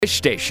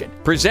Station,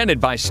 presented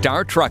by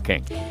Star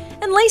Trucking.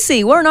 And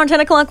Lacey, we're in our 10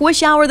 o'clock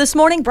wish hour this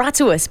morning, brought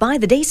to us by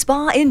the Day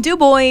Spa in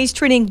DuBois,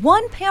 treating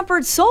one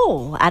pampered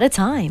soul at a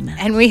time.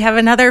 And we have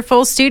another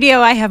full studio.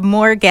 I have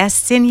more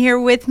guests in here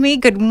with me.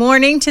 Good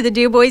morning to the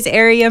DuBois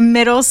Area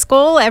Middle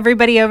School.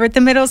 Everybody over at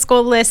the middle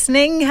school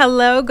listening,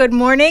 hello, good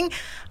morning.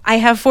 I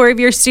have 4 of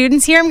your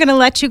students here. I'm going to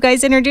let you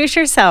guys introduce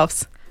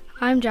yourselves.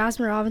 I'm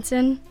Jasmine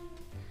Robinson.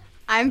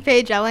 I'm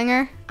Paige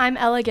Ellinger. I'm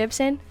Ella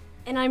Gibson.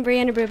 And I'm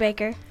Brianna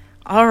Brubaker.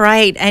 All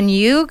right, and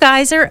you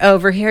guys are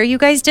over here. You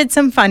guys did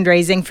some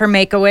fundraising for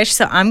Make-A-Wish,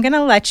 so I'm going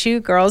to let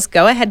you girls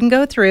go ahead and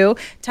go through.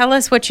 Tell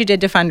us what you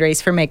did to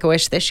fundraise for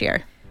Make-A-Wish this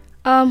year.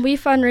 We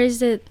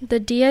fundraised the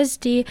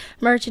DSD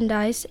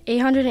merchandise,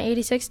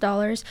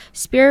 $886.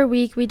 Spirit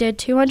Week, we did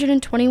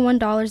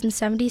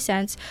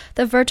 $221.70.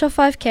 The virtual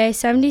 5K,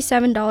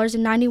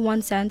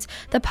 $77.91.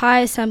 The Pie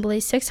Assembly,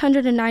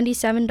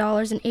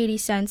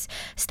 $697.80.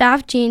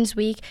 Staff Jeans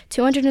Week,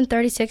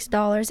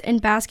 $236.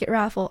 And Basket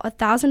Raffle,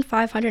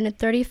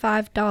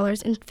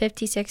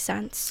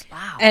 $1,535.56.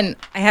 Wow. And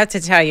I have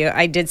to tell you,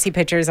 I did see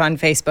pictures on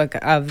Facebook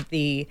of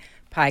the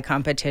pie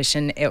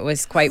competition. It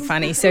was quite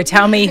funny. So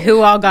tell me who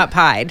all got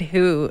pied.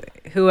 Who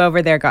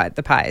over there got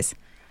the pies?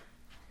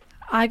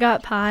 I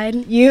got pied.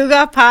 You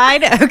got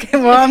pied? Okay,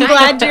 well, I'm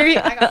glad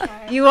I got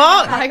pied. You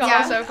all? I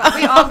got also pied.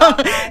 We all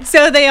got pied.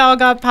 So they all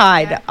got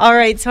pied. Yeah. All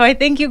right, so I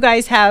think you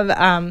guys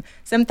have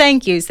some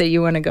thank yous that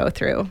you want to go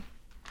through.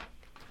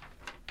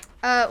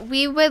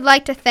 We would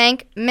like to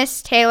thank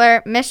Miss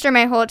Taylor, Mr.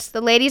 Mayholtz,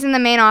 the ladies in the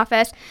main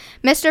office,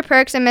 Mr.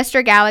 Perks and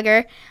Mr.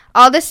 Gallagher,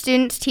 all the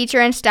students,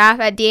 teacher, and staff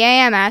at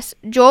DAMS,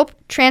 Joel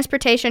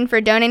Transportation for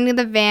donating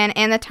the van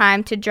and the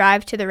time to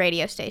drive to the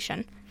radio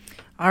station.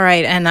 All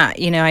right, and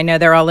I know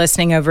they're all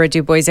listening over at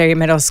DuBois Area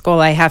Middle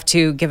School. I have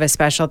to give a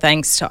special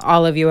thanks to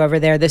all of you over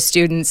there, the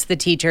students, the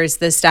teachers,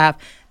 the staff,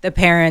 the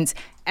parents,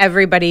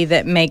 everybody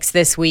that makes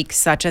this week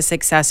such a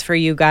success for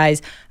you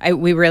guys.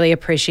 We really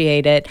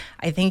appreciate it.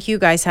 I think you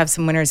guys have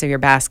some winners of your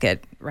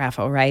basket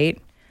raffle, right?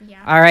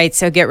 Yeah. All right,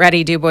 so get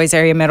ready, DuBois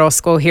Area Middle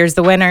School. Here's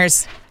the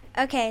winners.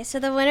 Okay, so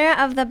the winner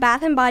of the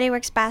Bath & Body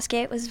Works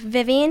basket was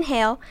Vivian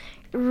Hale,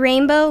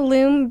 Rainbow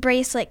Loom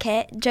Bracelet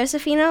Kit,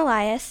 Josephina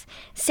Elias,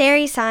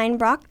 Sari Sign,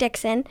 Brock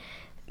Dixon,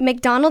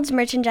 McDonald's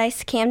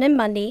Merchandise, Camden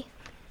Bundy.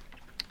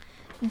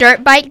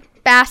 Dirt Bike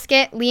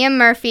Basket, Liam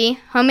Murphy,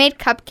 Homemade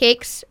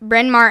Cupcakes,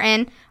 Bryn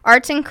Martin,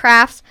 Arts and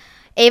Crafts,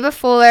 Ava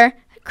Fuller,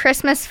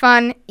 Christmas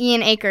Fun,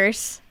 Ian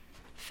Akers.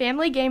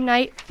 Family Game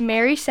Night,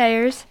 Mary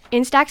Sayers,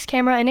 Instax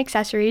Camera and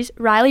Accessories,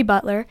 Riley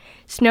Butler,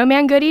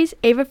 Snowman Goodies,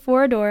 Ava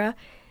Foradora,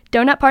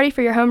 Donut Party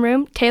for your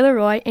homeroom, Taylor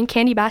Roy, and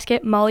Candy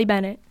Basket, Molly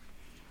Bennett.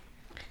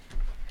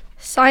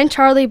 Sign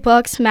Charlie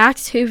Books,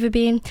 Max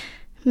Hooverbean,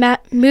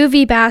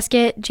 Movie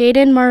Basket,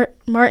 Jaden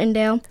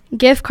Martindale,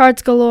 Gift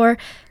Cards Galore,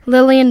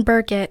 Lillian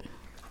Burkett.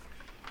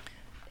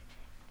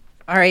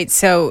 All right,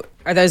 so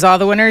are those all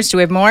the winners? Do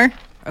we have more?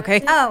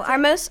 Okay. Oh, our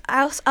most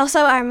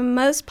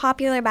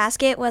popular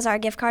basket was our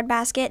gift card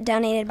basket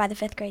donated by the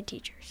 5th grade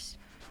teachers.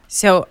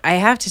 So I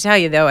have to tell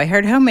you, though, I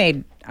heard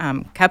homemade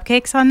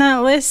cupcakes on that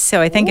list, so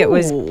I think it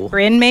was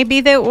Bryn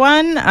maybe that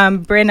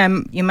won.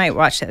 Bryn, you might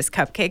watch those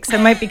cupcakes. I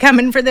might be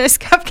coming for those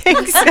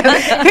cupcakes. So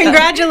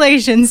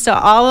congratulations to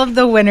all of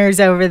the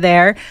winners over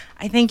there.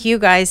 I think you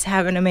guys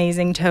have an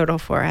amazing total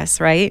for us,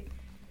 right?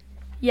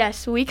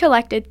 Yes, we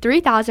collected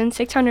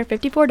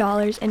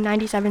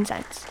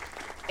 $3,654.97.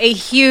 A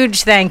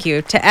huge thank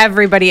you to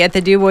everybody at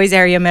the DuBois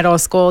Area Middle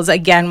Schools.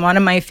 Again, one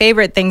of my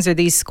favorite things are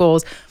these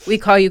schools. We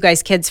call you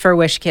guys Kids for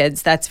Wish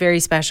Kids. That's very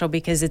special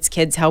because it's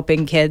kids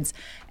helping kids.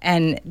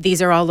 And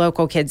these are all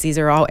local kids. These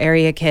are all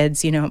area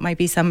kids. You know, it might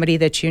be somebody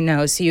that you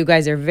know. So you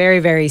guys are very,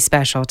 very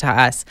special to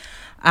us.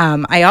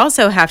 I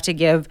also have to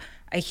give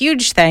a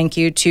huge thank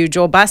you to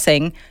Joel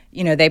Busing.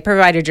 You know, they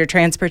provided your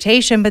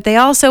transportation, but they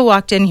also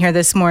walked in here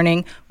this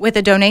morning with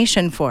a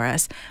donation for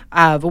us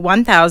of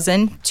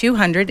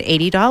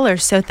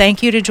 $1,280. So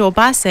thank you to Joel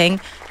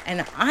Busing.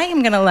 And I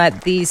am going to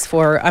let these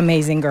 4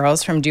 amazing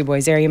girls from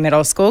DuBois Area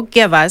Middle School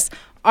give us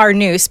our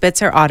new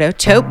Spitzer Auto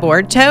Tote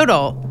Board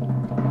total.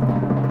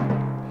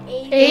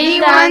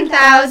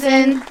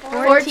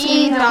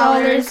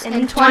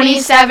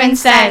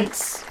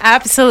 $81,014.27.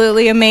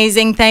 Absolutely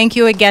amazing. Thank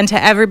you again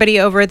to everybody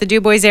over at the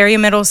DuBois Area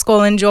Middle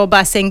School and Joel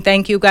Busing.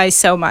 Thank you guys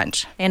so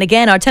much. And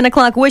again, our 10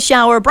 o'clock wish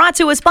hour brought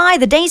to us by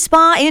the Day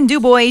Spa in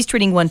DuBois,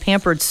 treating one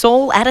pampered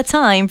soul at a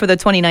time for the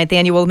 29th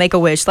annual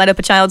Make-A-Wish Light Up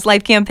a Child's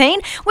Life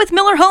campaign with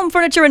Miller Home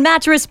Furniture and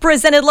Mattress,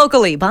 presented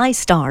locally by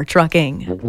Star Trucking.